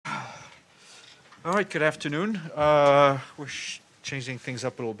All right, good afternoon. We're changing things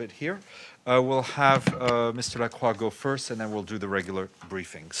up a little bit here. We'll have Mr. Lacroix go first, and then we'll do the regular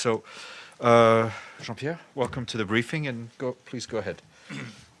briefing. So, Jean-Pierre, welcome to the briefing, and please go ahead.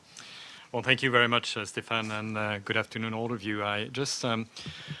 Well, thank you very much, Stéphane, and good afternoon, all of you. I just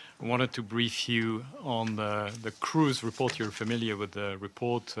wanted to brief you on the Cruz Report. You're familiar with the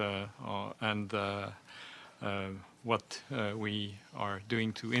report and what we are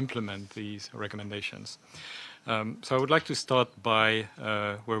doing to implement these recommendations. So I would like to start by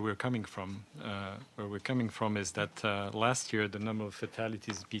where we're coming from. Where we're coming from is that last year the number of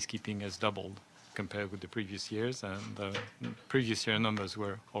fatalities in peacekeeping has doubled compared with the previous years, and the previous year numbers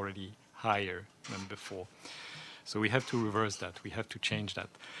were already higher than before. So we have to reverse that. We have to change that.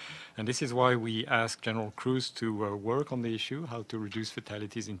 And this is why we asked General Cruz to work on the issue, how to reduce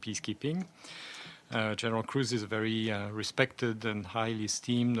fatalities in peacekeeping. General Cruz is a very respected and highly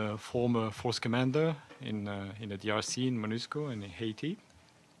esteemed former force commander in the DRC, in MONUSCO, and in Haiti.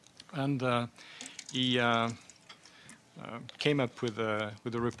 And he came up with a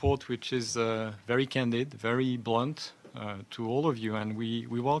report which is very candid, very blunt to all of you, and we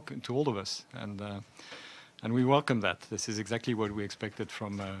welcome to all of us. And we welcome that. This is exactly what we expected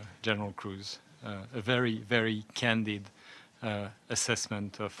from General Cruz, a very, very candid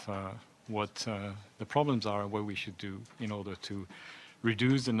assessment of what the problems are and what we should do in order to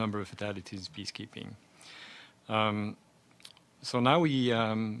reduce the number of fatalities in peacekeeping. So now we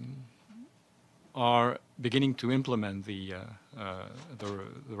are beginning to implement the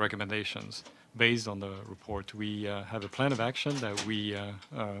recommendations based on the report. We have a plan of action that we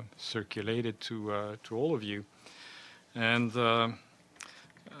circulated to all of you. And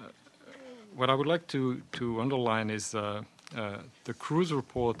what I would like to underline is the Cruz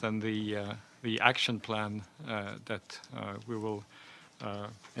Report and the action plan that we will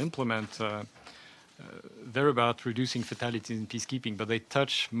implement. They're about reducing fatalities in peacekeeping, but they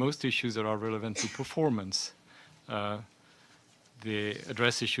touch most issues that are relevant to performance. They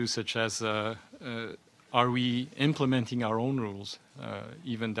address issues such as are we implementing our own rules,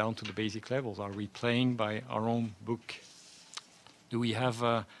 even down to the basic levels? Are we playing by our own book? Do we have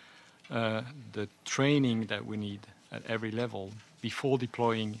the training that we need at every level before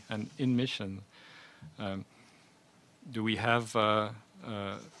deploying and in mission? Do we have the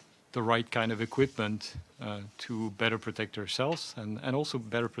right kind of equipment to better protect ourselves and also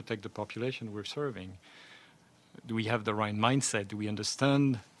better protect the population we're serving? Do we have the right mindset? Do we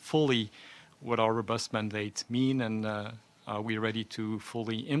understand fully what our robust mandates mean, and are we ready to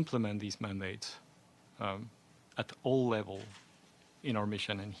fully implement these mandates at all levels in our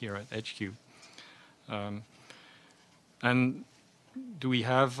mission and here at HQ? And do we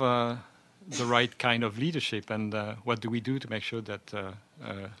have the right kind of leadership, and what do we do to make sure that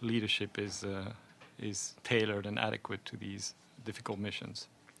leadership is tailored and adequate to these difficult missions?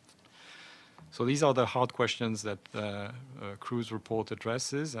 So these are the hard questions that Cruz Report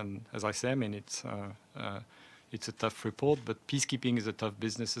addresses, and as I say, I mean, it's a tough report, but peacekeeping is a tough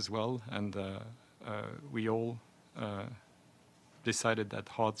business as well, and we all decided that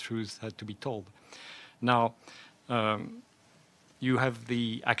hard truths had to be told. Now, you have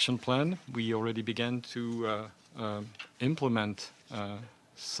the action plan. We already began to implement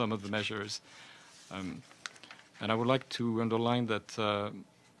some of the measures, and I would like to underline that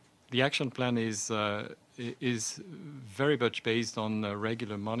the action plan is very much based on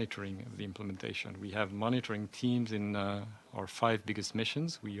regular monitoring of the implementation. We have monitoring teams in our 5 biggest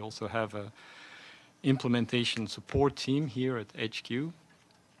missions. We also have a implementation support team here at HQ.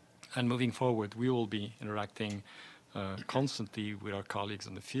 And moving forward, we will be interacting constantly with our colleagues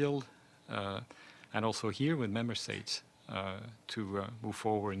in the field and also here with member states to move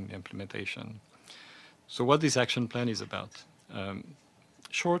forward in implementation. So what this action plan is about?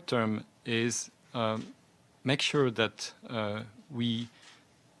 Short term is make sure that we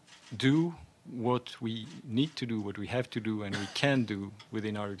do what we need to do, what we have to do, and we can do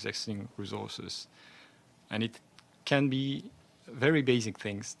within our existing resources. And it can be very basic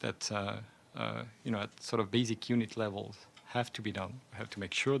things that, at sort of basic unit levels have to be done. We have to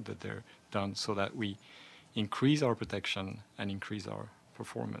make sure that they're done so that we increase our protection and increase our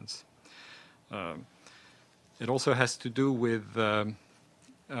performance. It also has to do with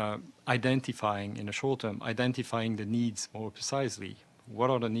identifying, in the short term, identifying the needs more precisely. What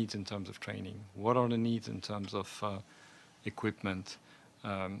are the needs in terms of training? What are the needs in terms of equipment?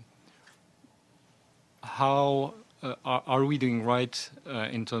 How are we doing right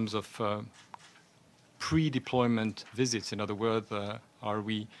in terms of pre-deployment visits? In other words, are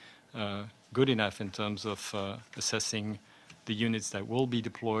we good enough in terms of assessing the units that will be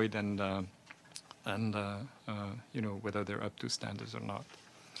deployed and and whether they're up to standards or not.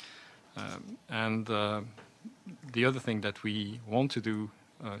 The other thing that we want to do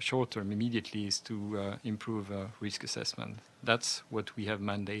short term immediately is to improve risk assessment. That's what we have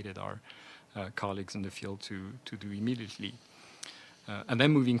mandated our colleagues in the field to do immediately. And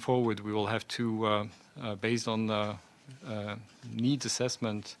then moving forward, we will have to, based on needs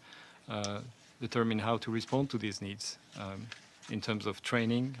assessment, determine how to respond to these needs. In terms of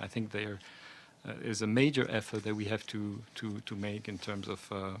training, I think there is a major effort that we have to make in terms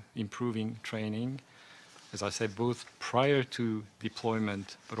of improving training, as I said, both prior to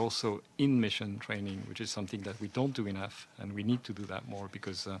deployment, but also in mission training, which is something that we don't do enough, and we need to do that more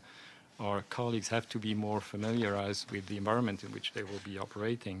because our colleagues have to be more familiarized with the environment in which they will be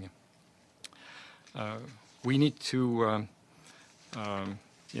operating. We need to,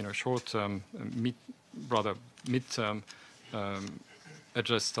 short-term, mid-term,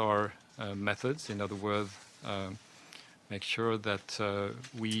 adjust our methods. In other words, make sure that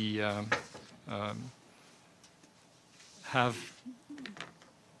we have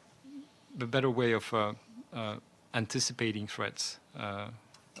a better way of anticipating threats,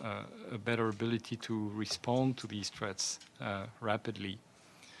 a better ability to respond to these threats rapidly.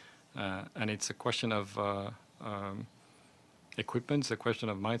 And it's a question of equipment, it's a question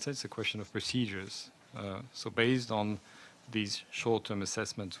of mindset, it's a question of procedures. So based on these short-term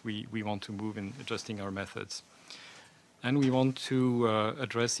assessments, we want to move in adjusting our methods. And we want to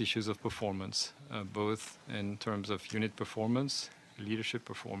address issues of performance, both in terms of unit performance, leadership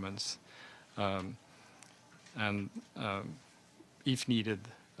performance, and if needed,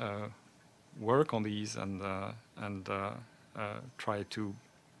 work on these and try to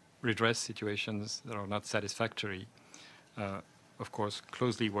redress situations that are not satisfactory. Of course,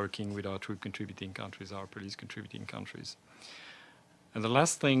 closely working with our troop contributing countries, our police contributing countries. And the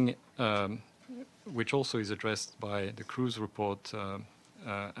last thing, which also is addressed by the Cruz Report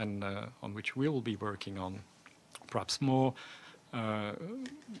and on which we will be working on, perhaps more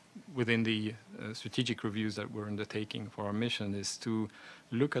within the strategic reviews that we're undertaking for our mission, is to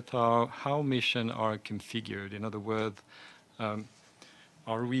look at how missions are configured. In other words, do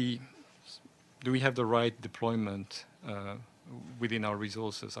we have the right deployment within our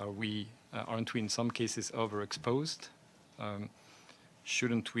resources? Aren't we in some cases overexposed?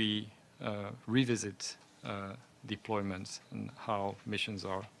 Shouldn't we revisit deployments and how missions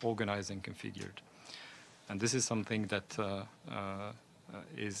are organized and configured? And this is something that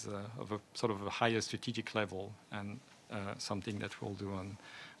is of a sort of a higher strategic level and something that we'll do on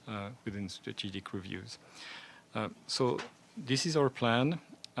within strategic reviews. So this is our plan.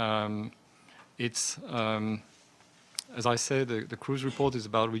 It's as I said, the Cruz Report is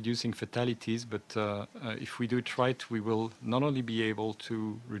about reducing fatalities, but if we do it right, we will not only be able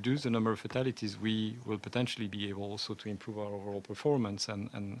to reduce the number of fatalities, we will potentially be able also to improve our overall performance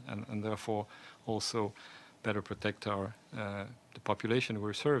and therefore also better protect the population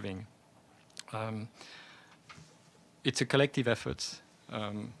we're serving. It's a collective effort,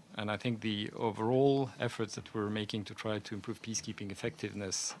 and I think the overall efforts that we're making to try to improve peacekeeping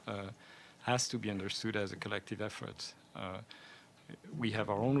effectiveness has to be understood as a collective effort. We have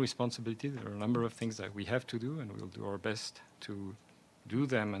our own responsibility. There are a number of things that we have to do, and we'll do our best to do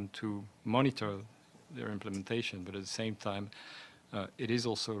them and to monitor their implementation. But at the same time, it is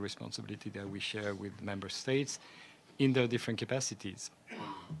also a responsibility that we share with member states in their different capacities.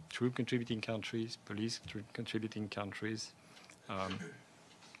 Troop contributing countries, police contributing countries,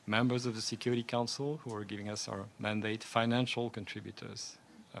 members of the Security Council who are giving us our mandate, financial contributors.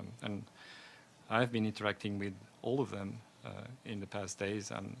 And I've been interacting with all of them in the past days,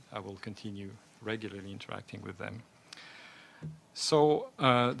 and I will continue regularly interacting with them. So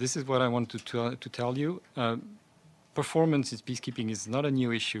this is what I want to tell you. Performance in peacekeeping is not a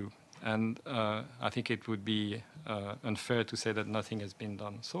new issue, and I think it would be unfair to say that nothing has been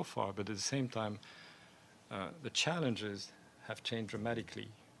done so far, but at the same time, the challenges have changed dramatically,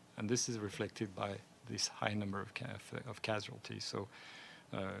 and this is reflected by this high number of casualties. So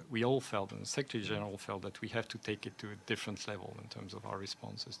we all felt, and the Secretary-General felt, that we have to take it to a different level in terms of our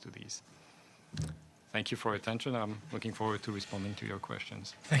responses to these. Thank you for your attention. I'm looking forward to responding to your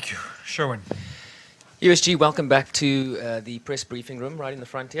questions. Thank you. Sherwin. USG, welcome back to the press briefing room right in the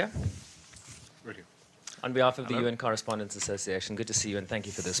front here. Right here. On behalf of the UN Correspondents Association, good to see you and thank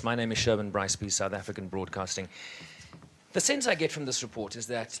you for this. My name is Sherwin Briceby, South African Broadcasting. The sense I get from this report is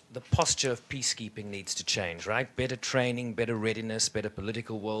that the posture of peacekeeping needs to change, right? Better training, better readiness, better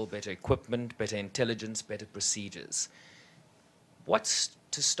political will, better equipment, better intelligence, better procedures. What's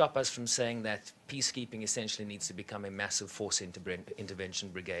to stop us from saying that peacekeeping essentially needs to become a massive force intervention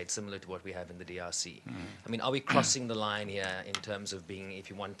brigade, similar to what we have in the DRC? I mean, are we crossing the line here in terms of being, if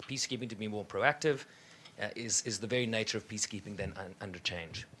you want peacekeeping to be more proactive, is the very nature of peacekeeping then under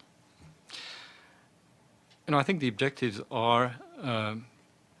change? You know, I think the objectives are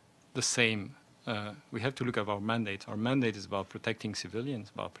the same. We have to look at our mandate. Our mandate is about protecting civilians,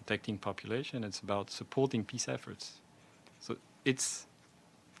 about protecting population. It's about supporting peace efforts. So it's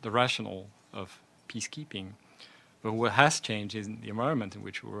the rationale of peacekeeping. But what has changed is the environment in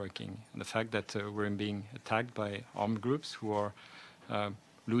which we're working, and the fact that we're being attacked by armed groups who are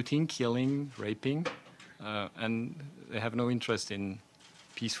looting, killing, raping, and they have no interest in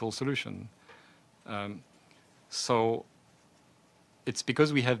peaceful solution. So it's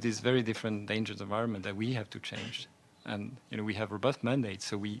because we have this very different dangerous environment that we have to change. And you know, we have robust mandates,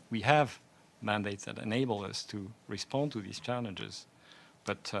 so we have mandates that enable us to respond to these challenges.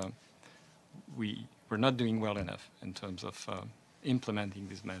 But we're not doing well enough in terms of implementing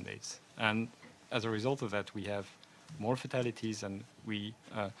these mandates. And as a result of that, we have more fatalities, and we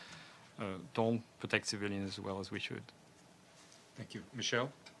don't protect civilians as well as we should. Thank you.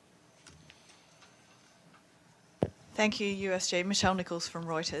 Michelle? Thank you, USG. Michelle Nichols from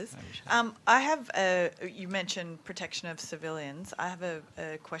Reuters. Hi, Michelle. I have you mentioned protection of civilians. I have a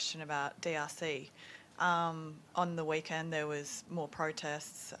question about DRC. On the weekend, there was more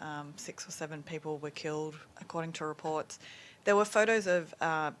protests. 6 or 7 people were killed, according to reports. There were photos of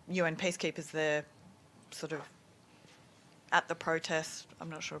UN peacekeepers there, sort of at the protest. I'm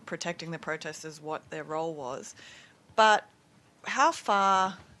not sure, protecting the protesters, what their role was. But how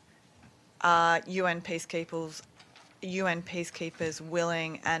far are UN peacekeepers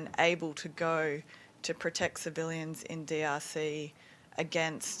willing and able to go to protect civilians in DRC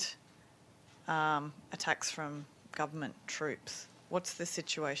against attacks from government troops? What's the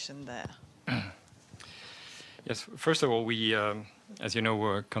situation there? Yes, first of all, we, as you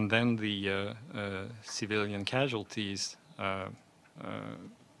know, condemned the civilian casualties,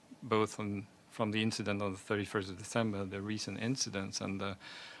 both from the incident on the 31st of December, the recent incidents, and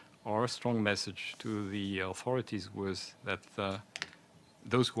our strong message to the authorities was that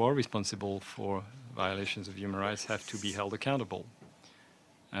those who are responsible for violations of human rights have to be held accountable.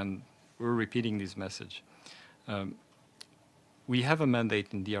 And we're repeating this message. We have a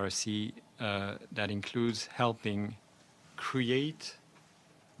mandate in DRC that includes helping create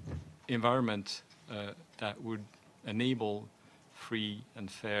environment that would enable free and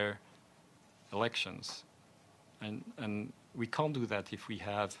fair elections. And we can't do that if we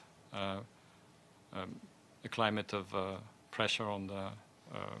have a climate of pressure on the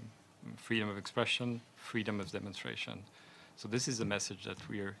freedom of expression, freedom of demonstration. So this is the message that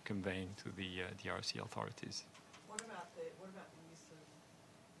we are conveying to the DRC authorities.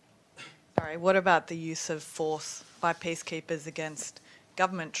 What about the use of force by peacekeepers against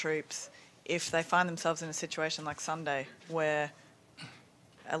government troops if they find themselves in a situation like Sunday where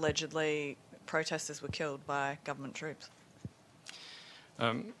allegedly protesters were killed by government troops?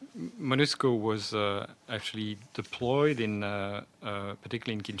 MONUSCO was actually deployed in,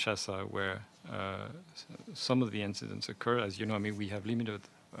 particularly in Kinshasa, where some of the incidents occur. As you know, I mean, we have limited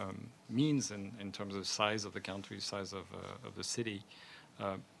means in terms of size of the country, size of the city.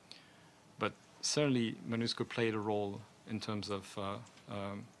 But certainly, MONUSCO played a role in terms of,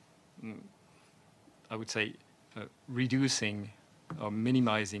 I would say, reducing or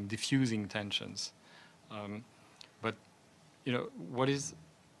minimizing, diffusing tensions. But you know, what is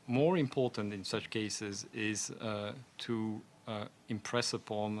more important in such cases is to impress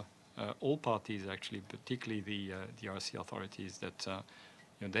upon all parties, actually, particularly the DRC authorities, that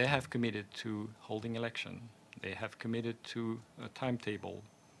you know, they have committed to holding election. They have committed to a timetable,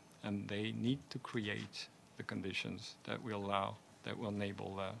 and they need to create the conditions that will allow, that will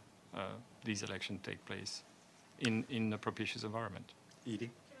enable these elections to take place in a propitious environment. Edie?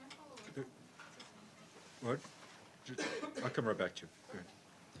 What? I'll come right back to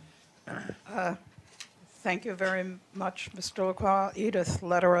you. Thank you very much, Mr. Lacroix. Edith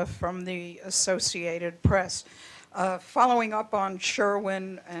Lederer from the Associated Press. Following up on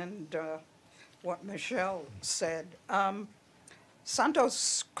Sherwin and what Michelle said,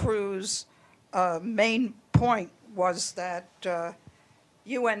 Santos Cruz' main point was that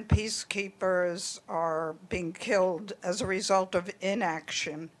UN peacekeepers are being killed as a result of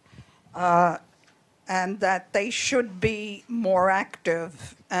inaction, and that they should be more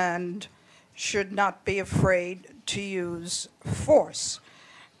active and should not be afraid to use force.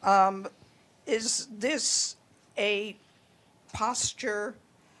 Is this a posture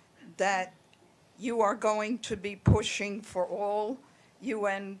that you are going to be pushing for all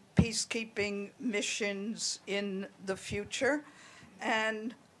UN peacekeeping missions in the future?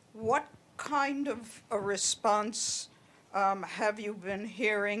 And what kind of a response have you been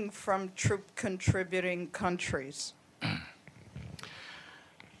hearing from troop contributing countries?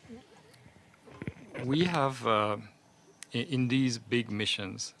 We have, in these big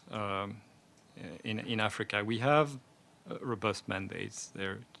missions in Africa, we have robust mandates.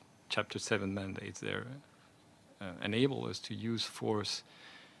 They're Chapter 7 mandates. They're enable us to use force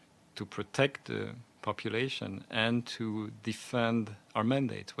to protect the population and to defend our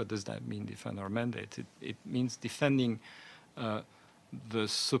mandate. What does that mean, defend our mandate? It means defending the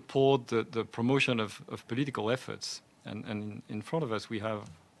support, the promotion of political efforts. And in front of us, we have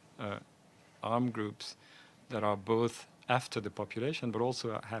armed groups that are both after the population, but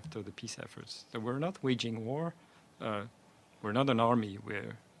also after the peace efforts. So we're not waging war. We're not an army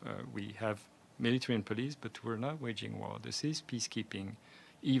where we have military and police, but we're not waging war. This is peacekeeping,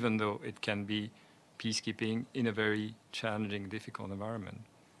 even though it can be peacekeeping in a very challenging, difficult environment.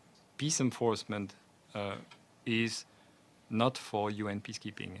 Peace enforcement is not for UN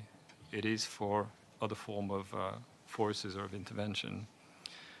peacekeeping. It is for other form of forces or of intervention.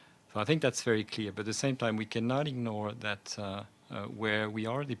 So I think that's very clear. But at the same time, we cannot ignore that where we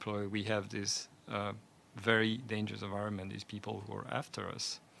are deployed, we have this very dangerous environment, these people who are after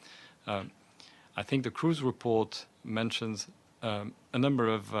us. I think the Cruz Report mentions a number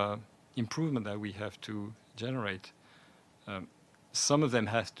of improvements that we have to generate. Some of them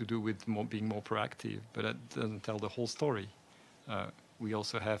have to do with being more proactive, but that doesn't tell the whole story. We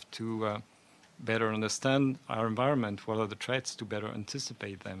also have to better understand our environment, what are the threats, to better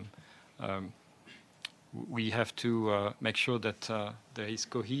anticipate them. We have to make sure that there is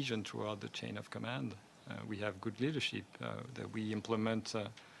cohesion throughout the chain of command. We have good leadership, that we implement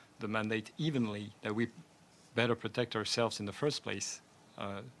the mandate evenly, that we better protect ourselves in the first place.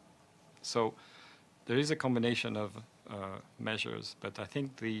 So there is a combination of measures, but I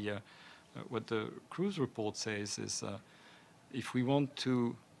think what the Cruz Report says is if we want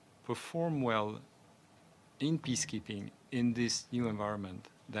to perform well in peacekeeping in this new environment,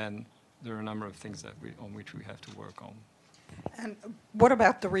 then there are a number of things that on which we have to work on. And what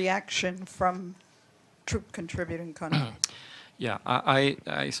about the reaction from troop contributing countries? Yeah,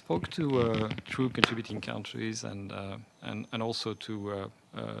 I spoke to troop contributing countries and also to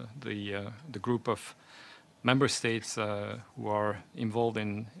the group of member states who are involved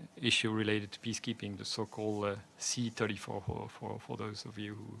in issue related to peacekeeping, the so-called C34 for those of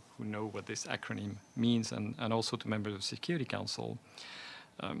you who know what this acronym means, and also to members of the Security Council.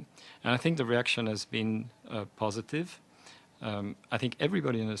 And I think the reaction has been positive. I think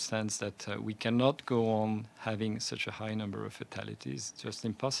everybody understands that we cannot go on having such a high number of fatalities. It's just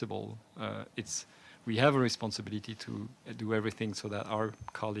impossible. We have a responsibility to do everything so that our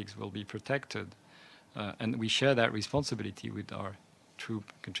colleagues will be protected. And we share that responsibility with our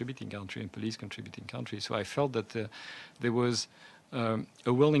troop contributing country and police contributing country. So I felt that there was a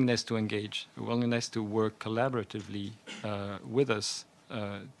willingness to engage, a willingness to work collaboratively with us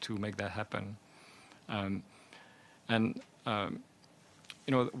to make that happen. You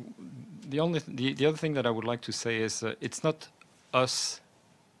know, the other thing that I would like to say is it's not us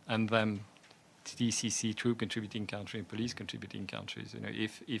and them, TCC, troop contributing country and police contributing countries. You know,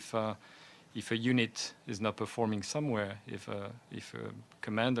 if a unit is not performing somewhere, if a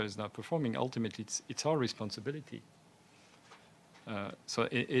commander is not performing, ultimately it's our responsibility. So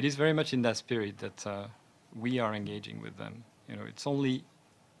it is very much in that spirit that we are engaging with them. You know, it's only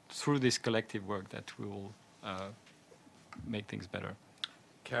through this collective work that we will make things better.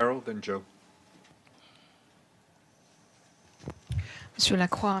 Carol, then Joe. Monsieur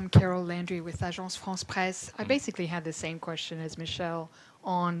Lacroix, I'm Carol Landry with Agence France Presse. I basically had the same question as Michel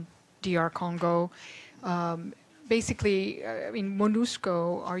on DR Congo. Basically, I mean,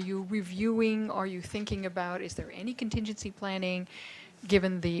 MONUSCO, are you reviewing, are you thinking about, is there any contingency planning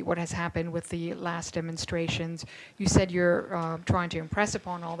given what has happened with the last demonstrations? You said you're trying to impress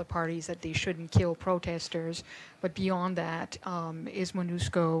upon all the parties that they shouldn't kill protesters, but beyond that, is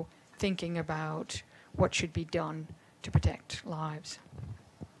MONUSCO thinking about what should be done to protect lives?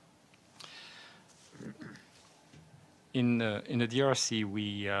 In the DRC,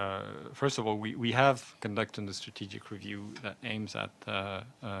 we first of all we have conducted a strategic review that aims at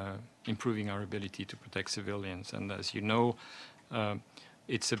improving our ability to protect civilians, and as you know,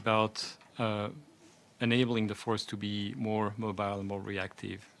 it's about enabling the force to be more mobile, more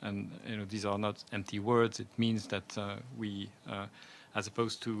reactive, and you know these are not empty words. It means that we, as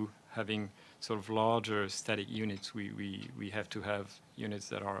opposed to having sort of larger static units, we have to have units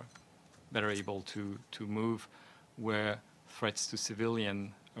that are better able to move where threats to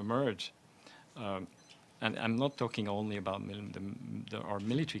civilian emerge, and I'm not talking only about our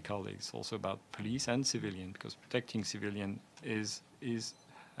military colleagues, also about police and civilian, because protecting civilian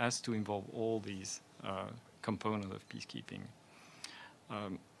has to involve all these components of peacekeeping.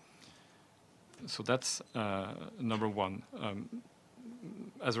 So that's number one.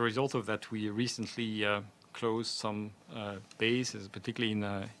 As a result of that, we recently closed some bases, particularly in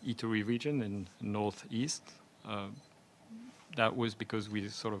the Ituri region in northeast. That was because we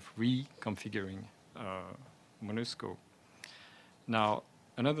sort of reconfiguring MONUSCO. Now,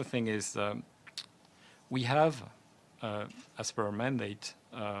 another thing is we have, as per our mandate,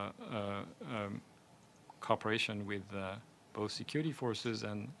 cooperation with both security forces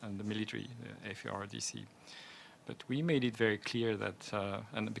and the military, the FARDC. But we made it very clear that,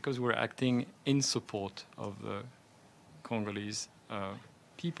 and because we're acting in support of the Congolese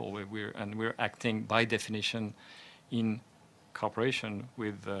people, we're acting by definition in cooperation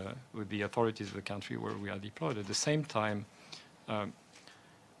with the authorities of the country where we are deployed. At the same time,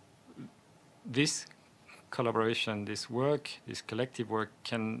 this collaboration, this work, this collective work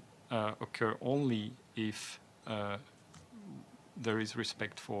can occur only if there is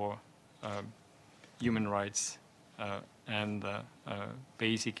respect for human rights and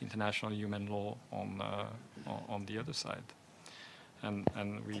basic international human law on the other side. And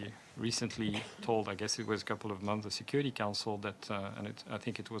we recently told, I guess it was a couple of months, the Security Council that, and I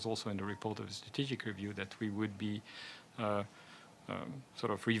think it was also in the report of the strategic review, that we would be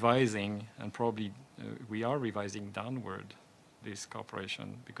sort of revising, and probably we are revising downward this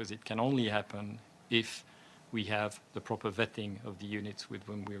cooperation, because it can only happen if we have the proper vetting of the units with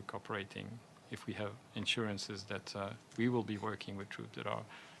whom we are cooperating, if we have assurances that we will be working with troops that are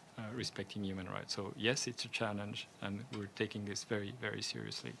respecting human rights. So yes, it's a challenge, and we're taking this very, very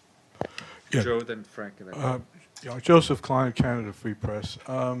seriously. Yeah. Joe, then Frank, and then Joseph Klein, Canada Free Press.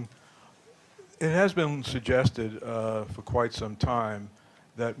 It has been suggested for quite some time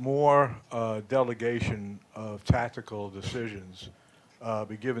that more delegation of tactical decisions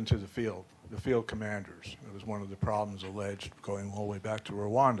be given to the field commanders. It was one of the problems alleged going all the way back to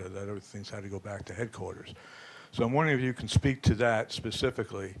Rwanda, that everything's had to go back to headquarters. So I'm wondering if you can speak to that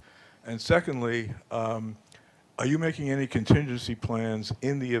specifically. And secondly, are you making any contingency plans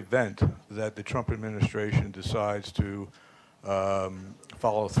in the event that the Trump administration decides to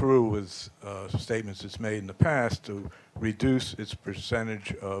follow through with statements it's made in the past to reduce its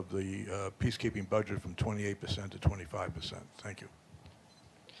percentage of the peacekeeping budget from 28% to 25%? Thank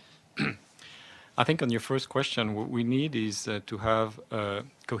you. I think on your first question, what we need is to have a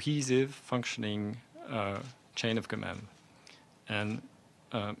cohesive, functioning chain of command. And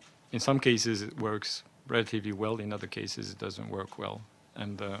in some cases it works relatively well, in other cases it doesn't work well.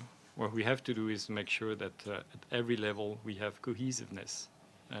 And what we have to do is make sure that at every level we have cohesiveness,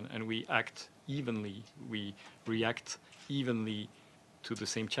 and we act evenly, we react evenly to the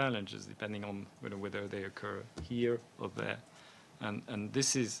same challenges depending on whether they occur here or there. And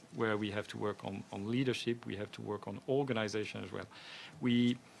this is where we have to work on leadership, we have to work on organization as well.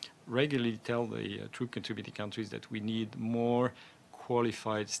 We regularly tell the troop contributing countries that we need more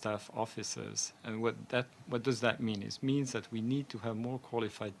qualified staff officers. And what does that mean? It means that we need to have more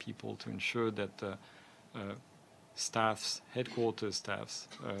qualified people to ensure that staffs, headquarters staffs,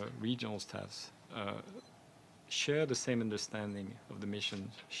 regional staffs, share the same understanding of the mission,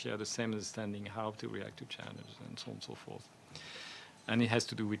 share the same understanding how to react to challenges, and so on and so forth. And it has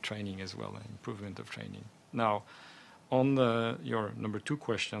to do with training as well, improvement of training. Now, on your number two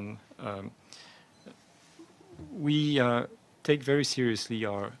question, we take very seriously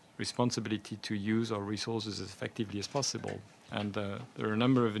our responsibility to use our resources as effectively as possible. And there are a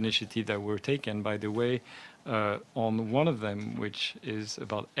number of initiatives that were taken, by the way, on one of them, which is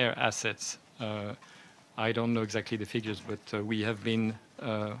about air assets. I don't know exactly the figures, but we have been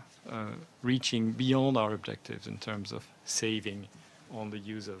reaching beyond our objectives in terms of saving on the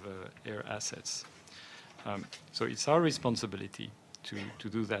use of air assets. So it's our responsibility to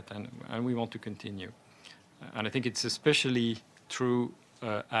do that, and we want to continue. And I think it's especially true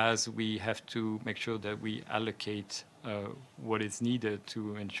as we have to make sure that we allocate what is needed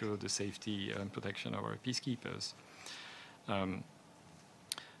to ensure the safety and protection of our peacekeepers.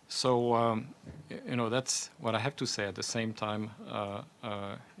 So that's what I have to say. At the same time,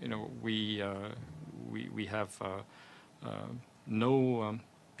 we have no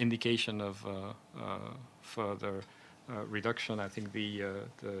indication of further reduction. I think the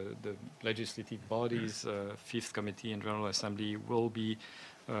legislative bodies, Fifth Committee and General Assembly, will be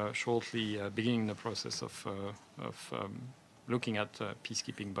shortly beginning the process of looking at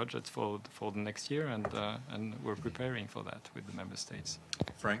peacekeeping budgets for the next year, and we're preparing for that with the member states.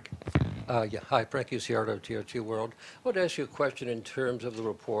 Frank? Yeah. Hi, Frank Uciardo, TRT World. I want to ask you a question in terms of the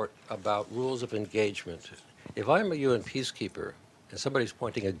report about rules of engagement. If I'm a UN peacekeeper and somebody's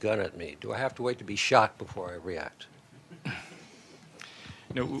pointing a gun at me, do I have to wait to be shot before I react?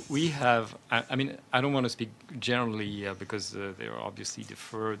 No, we have, I mean, I don't want to speak generally because they are obviously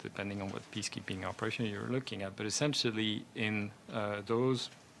differ depending on what peacekeeping operation you're looking at, but essentially in those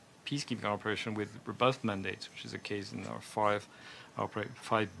peacekeeping operations with robust mandates, which is the case in our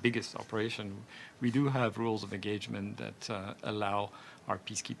five biggest operations, we do have rules of engagement that allow our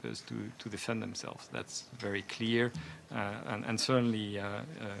peacekeepers to defend themselves. That's very clear, and certainly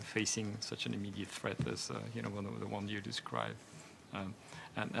facing such an immediate threat as the one you described.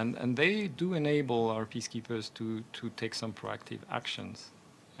 And they do enable our peacekeepers to take some proactive actions.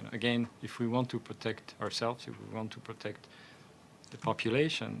 And again, if we want to protect ourselves, if we want to protect the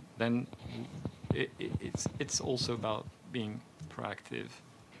population, then it's also about being proactive.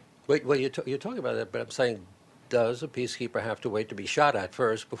 Wait, well, you're talking about that, but I'm saying, does a peacekeeper have to wait to be shot at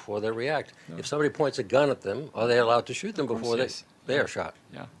first before they react? No. If somebody points a gun at them, are they allowed to shoot them before they are shot?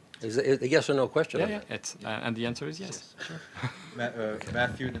 Yeah. Is it a yes or no question? Yeah. It's, and the answer is yes. Sure.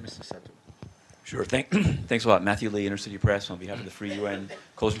 Matthew and Mr. Santos. Sure. Thanks a lot. Matthew Lee, Intercity Press, on behalf of the Free UN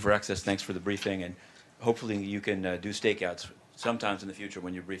Coalition for Access. Thanks for the briefing, and hopefully you can do stakeouts sometimes in the future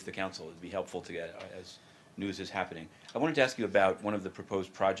when you brief the Council. It'd be helpful to get as news is happening. I wanted to ask you about one of the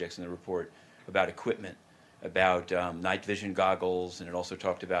proposed projects in the report about equipment, about night vision goggles, and it also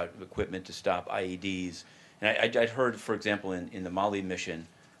talked about equipment to stop IEDs. And I'd heard, for example, in the Mali mission,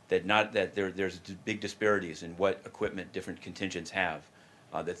 that there's big disparities in what equipment different contingents have.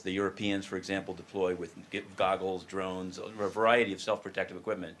 That the Europeans, for example, deploy with goggles, drones, a variety of self-protective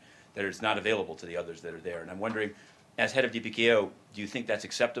equipment that is not available to the others that are there. And I'm wondering, as head of DPKO, do you think that's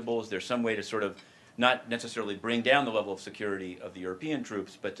acceptable? Is there some way to sort of not necessarily bring down the level of security of the European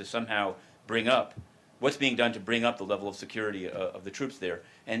troops, but to somehow bring up what's being done to bring up the level of security of the troops there?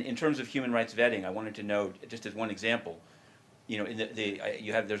 And in terms of human rights vetting, I wanted to know, just as one example,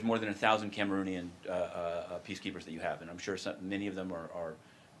 there's more than 1,000 Cameroonian peacekeepers that you have, and I'm sure many of them are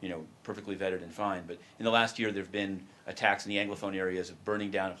perfectly vetted and fine. But in the last year, there have been attacks in the Anglophone areas of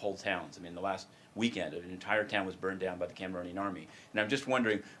burning down of whole towns. I mean, the last weekend, an entire town was burned down by the Cameroonian army. And I'm just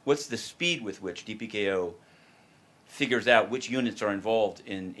wondering, what's the speed with which DPKO figures out which units are involved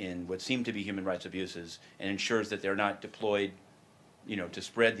in what seem to be human rights abuses and ensures that they're not deployed, to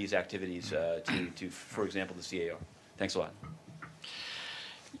spread these activities to, for example, the CAR? Thanks a lot.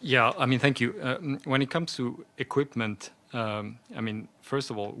 Yeah, I mean, thank you. When it comes to equipment, I mean, first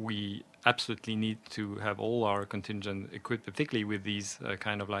of all, we absolutely need to have all our contingent equipped, particularly with these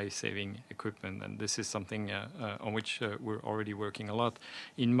kind of life-saving equipment. And this is something on which we're already working a lot.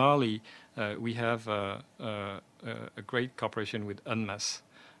 In Mali, we have a great cooperation with UNMAS.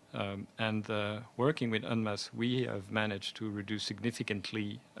 And working with UNMAS, we have managed to reduce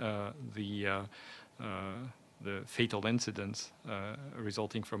significantly the fatal incidents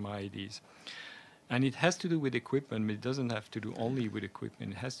resulting from IEDs. And it has to do with equipment, but it doesn't have to do only with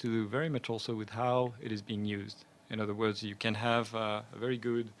equipment. It has to do very much also with how it is being used. In other words, you can have a very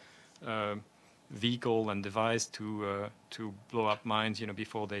good vehicle and device to blow up mines,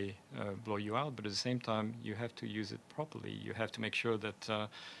 before they blow you out. But at the same time, you have to use it properly. You have to make sure that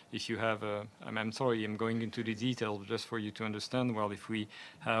if you have I'm sorry, I'm going into the details just for you to understand. Well, if we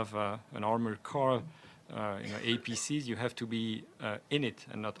have an armored car, APCs, you have to be in it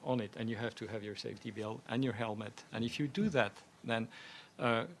and not on it, and you have to have your safety belt and your helmet. And if you do that, then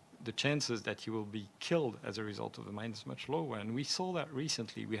the chances that you will be killed as a result of the mine is much lower. And we saw that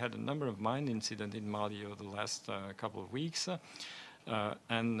recently. We had a number of mine incidents in Mali over the last couple of weeks.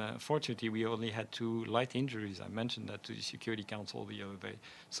 And fortunately, we only had 2 light injuries. I mentioned that to the Security Council the other day.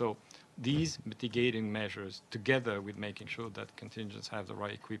 So these mitigating measures, together with making sure that contingents have the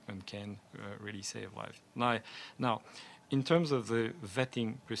right equipment, can really save lives. Now, in terms of the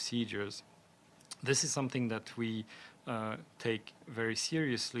vetting procedures, this is something that we take very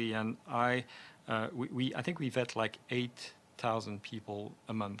seriously, and I think we vet like 8,000 people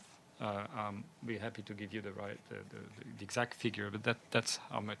a month. We're happy to give you the exact figure, but that's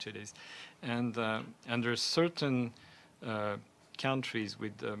how much it is. And there are certain countries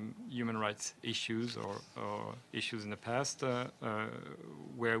with human rights issues or issues in the past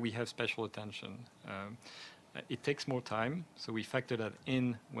where we have special attention. It takes more time, so we factor that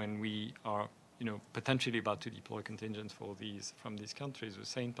in when we are potentially about to deploy contingents from these countries. At the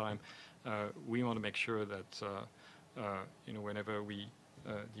same time, we want to make sure that whenever we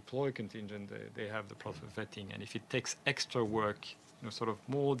deploy a contingent, they have the proper vetting. And if it takes extra work, sort of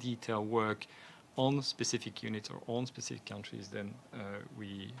more detailed work on specific units or on specific countries, then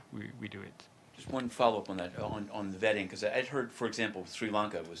we do it. Just one follow-up on that, on the vetting, because I'd heard, for example, Sri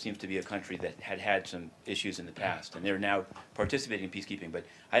Lanka seems to be a country that had some issues in the past, and they're now participating in peacekeeping. But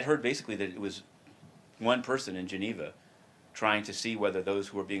I'd heard basically that it was one person in Geneva trying to see whether those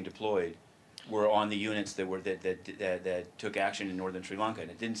who were being deployed were on the units that took action in northern Sri Lanka, and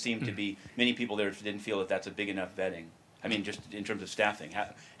it didn't seem to be many people there didn't feel that that's a big enough vetting. I mean, just in terms of staffing,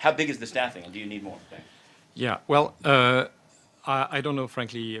 how big is the staffing, and do you need more? Thanks. Yeah, well, I don't know,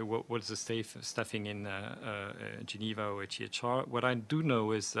 frankly, what's the staffing in Geneva or GHR. What I do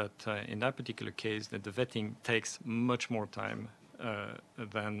know is that in that particular case, that the vetting takes much more time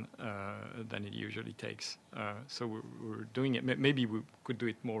than it usually takes. So we're doing it. Maybe we could do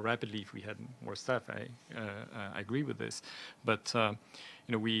it more rapidly if we had more staff. I agree with this, but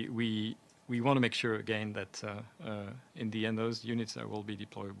we want to make sure again that in the end those units that will be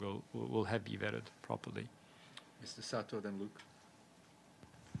deployed will have be vetted properly. Mr. Sato, then Luke.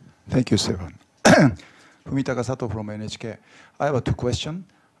 Thank you, Stefan. Fumitaka Sato from NHK. I have two questions.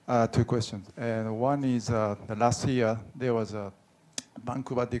 And one is the last year there was a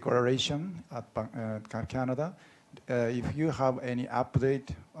Vancouver Declaration at Canada. If you have any update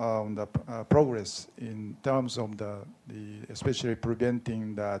on the progress in terms of the especially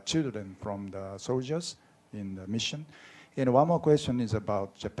preventing the children from the soldiers in the mission. And one more question is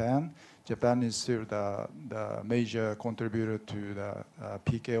about Japan. Japan is still the major contributor to the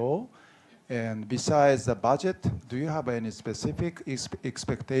PKO. And besides the budget, do you have any specific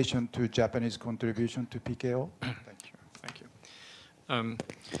expectation to Japanese contribution to PKO? Thank you.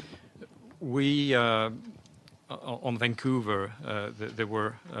 We on Vancouver, there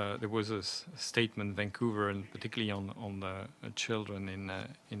was a statement Vancouver, and particularly on the children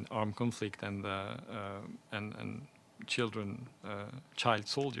in armed conflict and child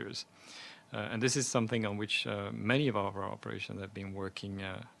soldiers. And this is something on which many of our operations have been working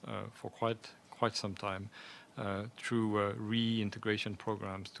for quite some time through reintegration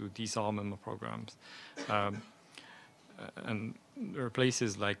programs, to disarmament programs. And there are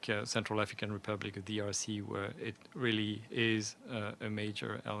places like Central African Republic, or DRC, where it really is a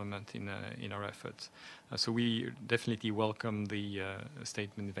major element in our efforts. So we definitely welcome the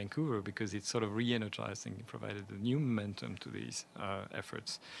statement in Vancouver, because it's sort of re-energizing, provided a new momentum to these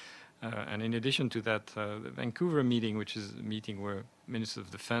efforts. And in addition to that, the Vancouver meeting, which is a meeting where Ministers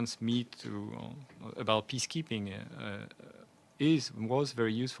of Defense meet about peacekeeping, was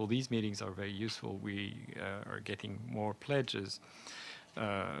very useful. These meetings are very useful. We are getting more pledges,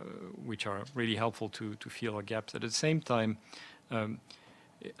 which are really helpful to fill our gaps. At the same time,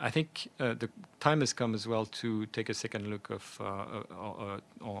 I think the time has come as well to take a second look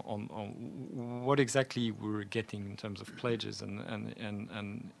on what exactly we're getting in terms of pledges,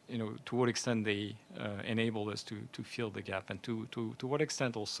 and to what extent they enable us to fill the gap, and to what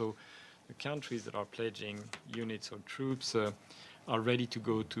extent also the countries that are pledging units or troops are ready to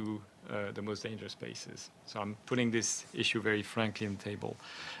go to the most dangerous places. So I'm putting this issue very frankly on the table.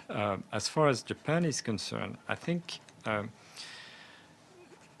 As far as Japan is concerned, I think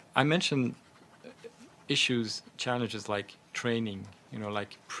I mentioned challenges like training,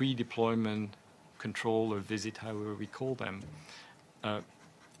 like pre-deployment control or visit, however we call them.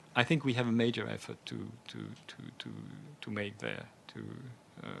 I think we have a major effort to make there.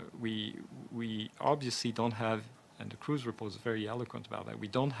 We obviously don't have, and the Cruz Report is very eloquent about that, we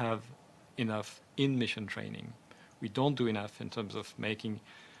don't have enough in-mission training. We don't do enough in terms of making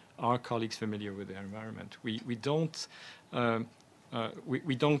our colleagues familiar with their environment. We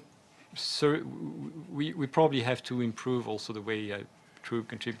probably have to improve also the way troop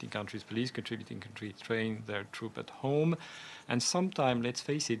contributing countries, police contributing countries train their troop at home. And sometime, let's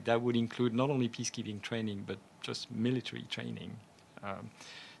face it, that would include not only peacekeeping training, but just military training.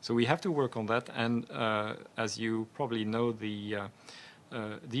 So we have to work on that. And as you probably know,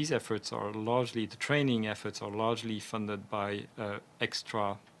 these efforts are largely, the training efforts are largely funded by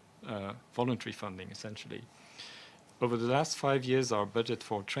extra voluntary funding, essentially. Over the last 5 years, our budget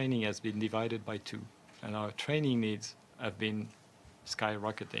for training has been divided by 2, and our training needs have been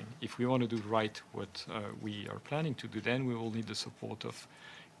skyrocketing. If we want to do right what we are planning to do, then we will need the support of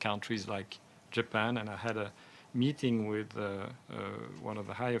countries like Japan. And I had a meeting with one of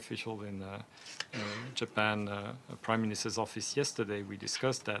the high officials in Japan, Prime Minister's office yesterday. We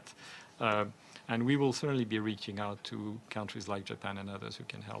discussed that. And we will certainly be reaching out to countries like Japan and others who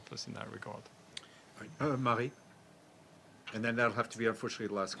can help us in that regard. Marie? And then that'll have to be, unfortunately,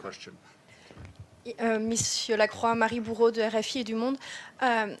 the last question. Monsieur Lacroix, Marie Bourreau de RFI et du Monde.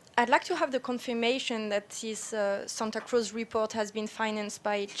 I'd like to have the confirmation that this Santa Cruz report has been financed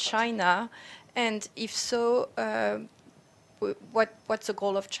by China, and if so, what's the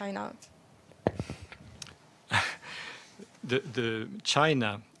goal of China? The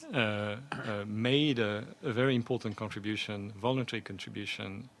China made a very important contribution, voluntary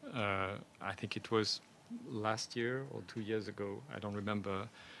contribution. I think it was last year or 2 years ago, I don't remember.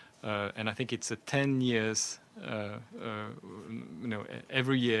 And I think it's a 10 years,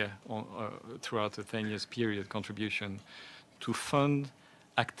 every year throughout a 10 years period contribution to fund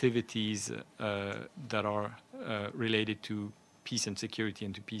activities that are related to peace and security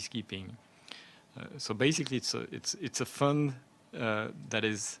and to peacekeeping. So basically, it's a fund that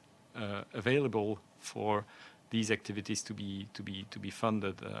is available for these activities to be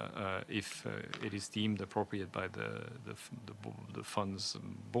funded if it is deemed appropriate by the funds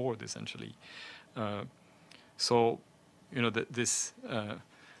board, essentially. So,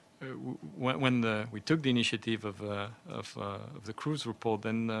 when we took the initiative of the Cruz Report,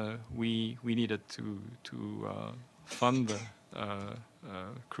 then we needed to fund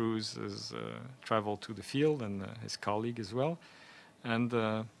Cruz's travel to the field and his colleague as well. And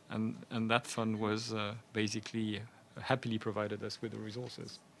that fund was basically happily provided us with the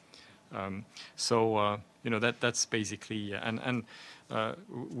resources. That's basically, I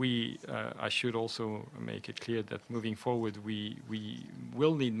should also make it clear that moving forward, we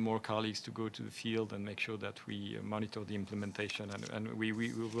will need more colleagues to go to the field and make sure that we monitor the implementation, and we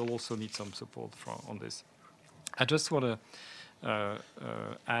will also need some support on this. I just want to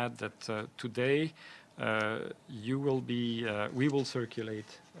add that today, we will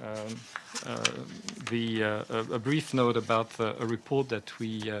circulate a brief note about a report that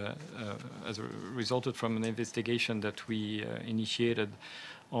we, as a resulted from an investigation that we initiated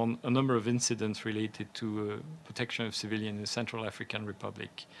on a number of incidents related to protection of civilians in the Central African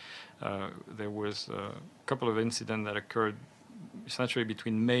Republic. There was a couple of incidents that occurred essentially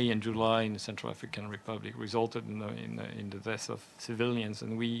between May and July in the Central African Republic, resulted in the deaths of civilians,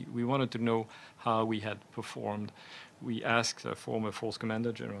 and we wanted to know how we had performed. We asked former Force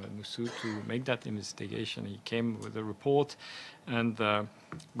Commander General Musu to make that investigation. He came with a report, and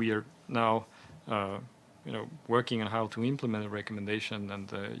we are now working on how to implement a recommendation,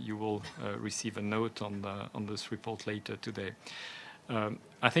 and you will receive a note on this report later today.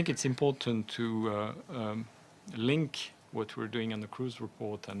 I think it's important to link what we're doing on the Cruz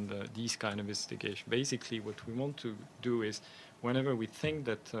Report and these kind of investigations. Basically, what we want to do is, whenever we think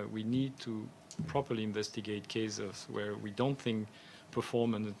that we need to properly investigate cases where we don't think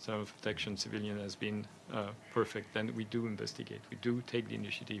performance in terms of protection civilian has been perfect, then we do investigate. We do take the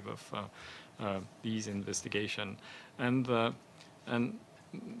initiative of these investigations. And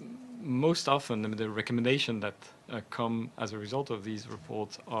most often, the recommendations that come as a result of these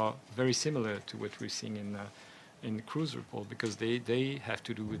reports are very similar to what we're seeing in the Cruz Report, because they have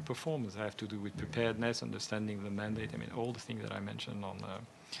to do with performance, have to do with preparedness, understanding the mandate. I mean, all the things that I mentioned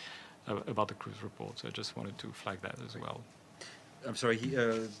about the Cruz Report. So I just wanted to flag that as well. I'm sorry,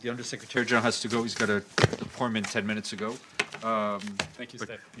 the Undersecretary General has to go. He's got an appointment 10 minutes ago. Thank you, but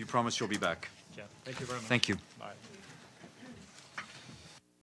Steph. you promise you'll be back. Yeah, thank you very much. Thank you. Bye.